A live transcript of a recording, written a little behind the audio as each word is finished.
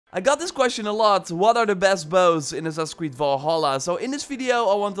I got this question a lot. What are the best bows in Assassin's Creed Valhalla? So in this video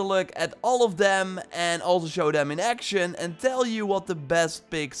I want to look at all of them and also show them in action and tell you what the best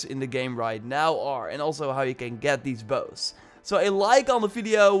picks in the game right now are and also how you can get these bows. So a like on the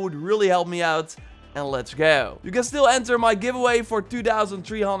video would really help me out. And let's go. You can still enter my giveaway for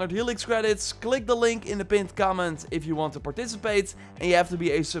 2,300 Helix credits. Click the link in the pinned comment if you want to participate. And you have to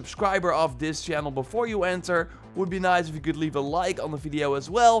be a subscriber of this channel before you enter. Would be nice if you could leave a like on the video as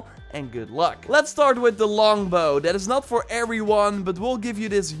well. And good luck. Let's start with the longbow. That is not for everyone, but will give you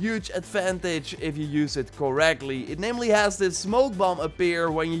this huge advantage if you use it correctly. It namely has this smoke bomb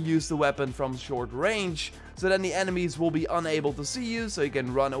appear when you use the weapon from short range. So then the enemies will be unable to see you, so you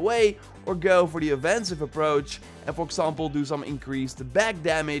can run away or go for the offensive approach and, for example, do some increased back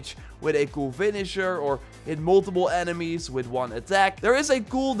damage with a cool finisher or hit multiple enemies with one attack. There is a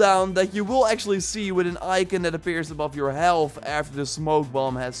cooldown that you will actually see with an icon that appears above your health after the smoke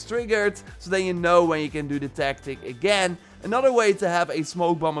bomb has triggered, so then you know when you can do the tactic again. Another way to have a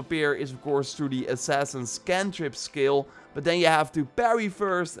smoke bomb appear is, of course, through the Assassin's Cantrip skill. But then you have to parry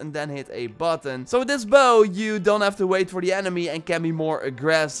first and then hit a button. So with this bow, you don't have to wait for the enemy and can be more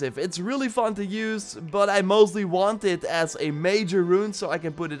aggressive. It's really fun to use, but I mostly want it as a major rune so I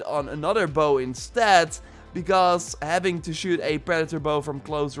can put it on another bow instead. Because having to shoot a predator bow from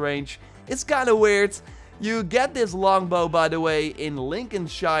close range is kind of weird. You get this longbow, by the way, in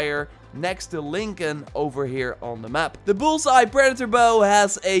Lincolnshire, next to Lincoln over here on the map. The Bullseye Predator Bow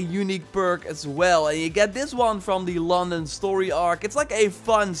has a unique perk as well, and you get this one from the London story arc. It's like a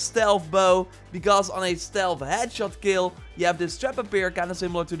fun stealth bow, because on a stealth headshot kill, you have this trap appear, kind of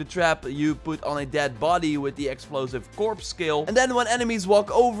similar to the trap you put on a dead body with the explosive corpse skill. And then when enemies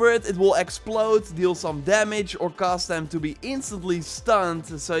walk over it, it will explode, deal some damage, or cause them to be instantly stunned,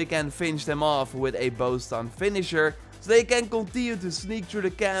 so you can finish them off with a bow stun finisher. So they can continue to sneak through the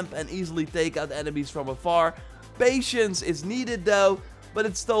camp and easily take out enemies from afar. Patience is needed though, but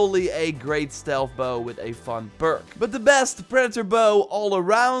it's totally a great stealth bow with a fun perk. But the best predator bow all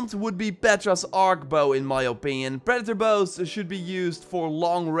around would be Petra's arc bow, in my opinion. Predator bows should be used for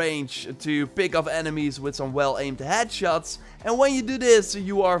long range to pick off enemies with some well-aimed headshots. And when you do this,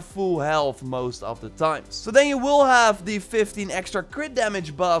 you are full health most of the times. So then you will have the 15 extra crit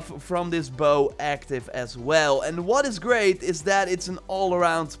damage buff from this bow active as well. And what is great is that it's an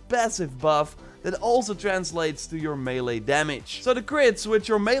all-around passive buff that also translates to your melee damage. So the crits with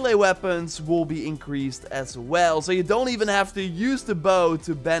your melee weapons will be increased as well. So you don't even have to use the bow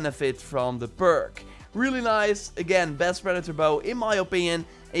to benefit from the perk. Really nice. Again, best predator bow in my opinion.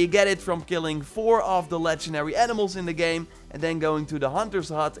 And you get it from killing 4 of the legendary animals in the game and then going to the hunter's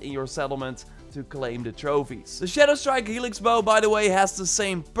hut in your settlement to claim the trophies. The Shadow Strike Helix bow, by the way, has the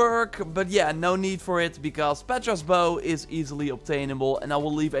same perk, but yeah, no need for it because Petra's bow is easily obtainable, and I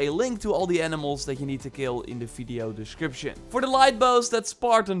will leave a link to all the animals that you need to kill in the video description. For the light bows, that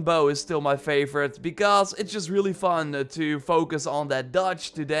Spartan bow is still my favorite because it's just really fun to focus on that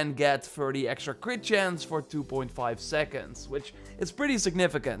dodge to then get 30 extra crit chance for 2.5 seconds, which is pretty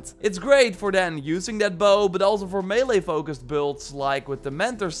significant. It's great for then using that bow, but also for melee focused builds like with the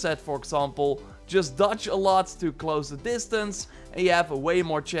Mentor set, for example. Just dodge a lot to close the distance and you have a way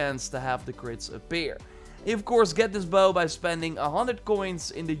more chance to have the crits appear. You of course get this bow by spending 100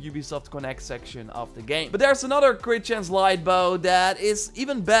 coins in the Ubisoft Connect section of the game. But there's another crit chance light bow that is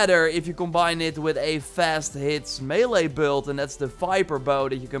even better if you combine it with a fast hits melee build, and that's the Viper bow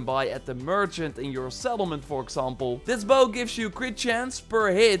that you can buy at the merchant in your settlement, for example. This bow gives you crit chance per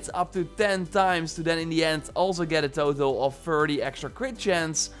hit up to 10 times to then in the end also get a total of 30 extra crit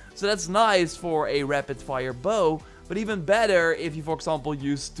chance. So that's nice for a rapid fire bow. But even better if you, for example,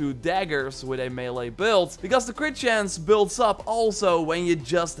 use 2 daggers with a melee build. Because the crit chance builds up also when you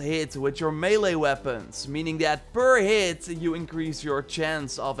just hit with your melee weapons. Meaning that per hit you increase your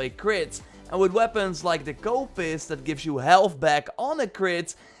chance of a crit. And with weapons like the Copist that gives you health back on a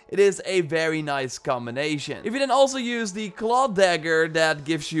crit, it is a very nice combination. If you then also use the Claw Dagger that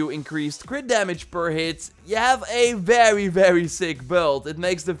gives you increased crit damage per hit, you have a very sick build. It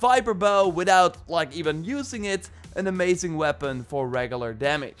makes the Viper bow, without like even using it, an amazing weapon for regular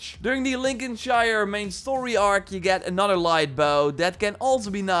damage. During the Lincolnshire main story arc, you get another light bow that can also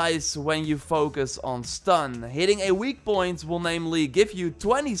be nice when you focus on stun. Hitting a weak point will namely give you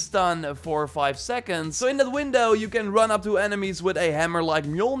 20 stun for 5 seconds. So in that window, you can run up to enemies with a hammer like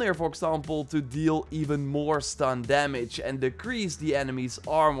Mjolnir, for example, to deal even more stun damage and decrease the enemy's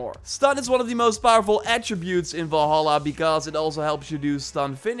armor. Stun is one of the most powerful attributes in Valhalla because it also helps you do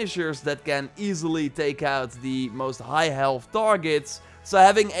stun finishers that can easily take out the most high health targets So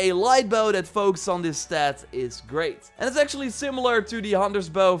having a light bow that focuses on this stat is great. And it's actually similar to the hunter's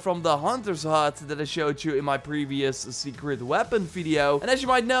bow from the hunter's hut that I showed you in my previous secret weapon video. And as you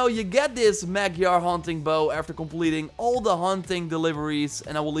might know, you get this Magyar hunting bow after completing all the hunting deliveries.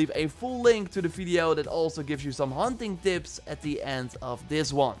 And I will leave a full link to the video that also gives you some hunting tips at the end of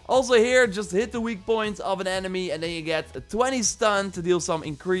this one. Also here, just hit the weak point of an enemy and then you get a 20 stun to deal some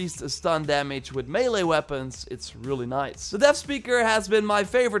increased stun damage with melee weapons. It's really nice. The Death Speaker has been my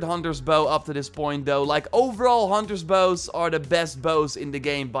favorite hunter's bow up to this point though. Like overall, hunter's bows are the best bows in the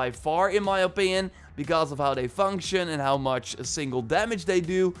game by far in my opinion, because of how they function and how much single damage they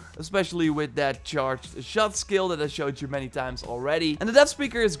do, especially with that charged shot skill that I showed you many times already. And the Death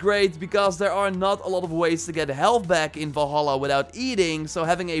Speaker is great because there are not a lot of ways to get health back in Valhalla without eating, so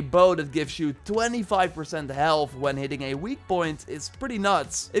having a bow that gives you 25% health when hitting a weak point is pretty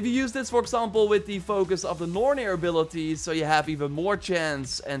nuts. If you use this, for example, with the focus of the Nornir ability, so you have even more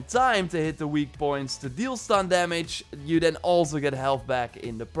chance and time to hit the weak points to deal stun damage, you then also get health back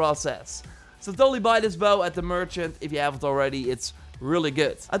in the process. So totally buy this bow at the merchant if you haven't already. It's really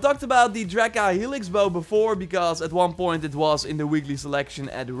good. I talked about the Drekka Helix bow before because at one point it was in the weekly selection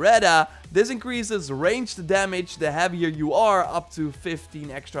at Reda. This increases ranged damage the heavier you are, up to 15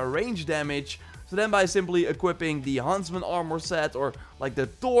 extra range damage. So then by simply equipping the Huntsman armor set, or like the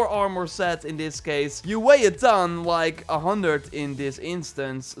Thor armor set in this case, you weigh a ton, like 100 in this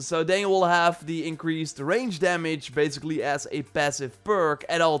instance. So then you will have the increased range damage basically as a passive perk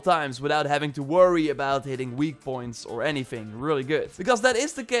at all times without having to worry about hitting weak points or anything. Really good. Because that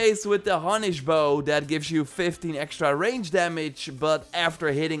is the case with the Hunnish bow that gives you 15 extra range damage, but after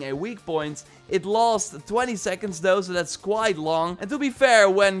hitting a weak point, it lasts 20 seconds though, so that's quite long. And to be fair,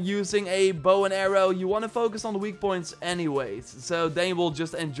 when using a bow and arrow, you want to focus on the weak points anyways. So then you will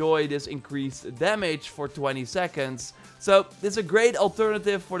just enjoy this increased damage for 20 seconds. So this is a great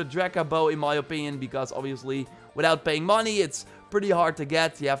alternative for the Drekka bow in my opinion, because obviously without paying money, it's pretty hard to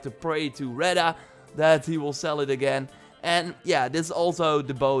get. You have to pray to Reda that he will sell it again. And yeah, this is also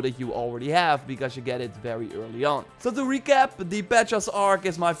the bow that you already have because you get it very early on. So to recap, the Petra's Arc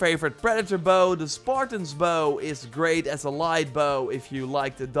is my favorite Predator bow. The Spartan's bow is great as a light bow if you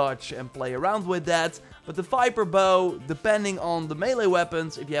like to dodge and play around with that. But the Viper bow, depending on the melee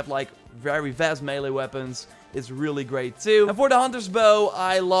weapons, if you have like very fast melee weapons, is really great too. And for the hunter's bow,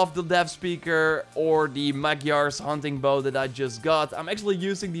 I love the Death Speaker or the Magyar's hunting bow that I just got. I'm actually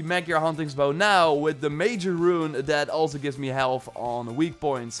using the Magyar hunting bow now with the major rune that also gives me health on weak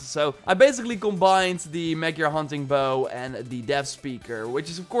points. So I basically combined the Magyar hunting bow and the Death Speaker, which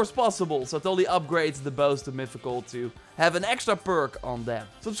is of course possible. So totally upgrades the bows to mythical to have an extra perk on them.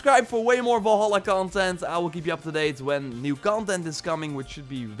 Subscribe for way more Valhalla content. I will keep you up to date when new content is coming, which should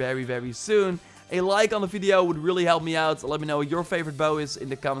be very soon. A like on the video would really help me out. Let me know what your favorite bow is in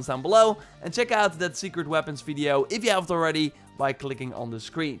the comments down below. And check out that secret weapons video if you haven't already by clicking on the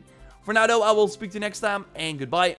screen. For now though, I will speak to you next time and goodbye.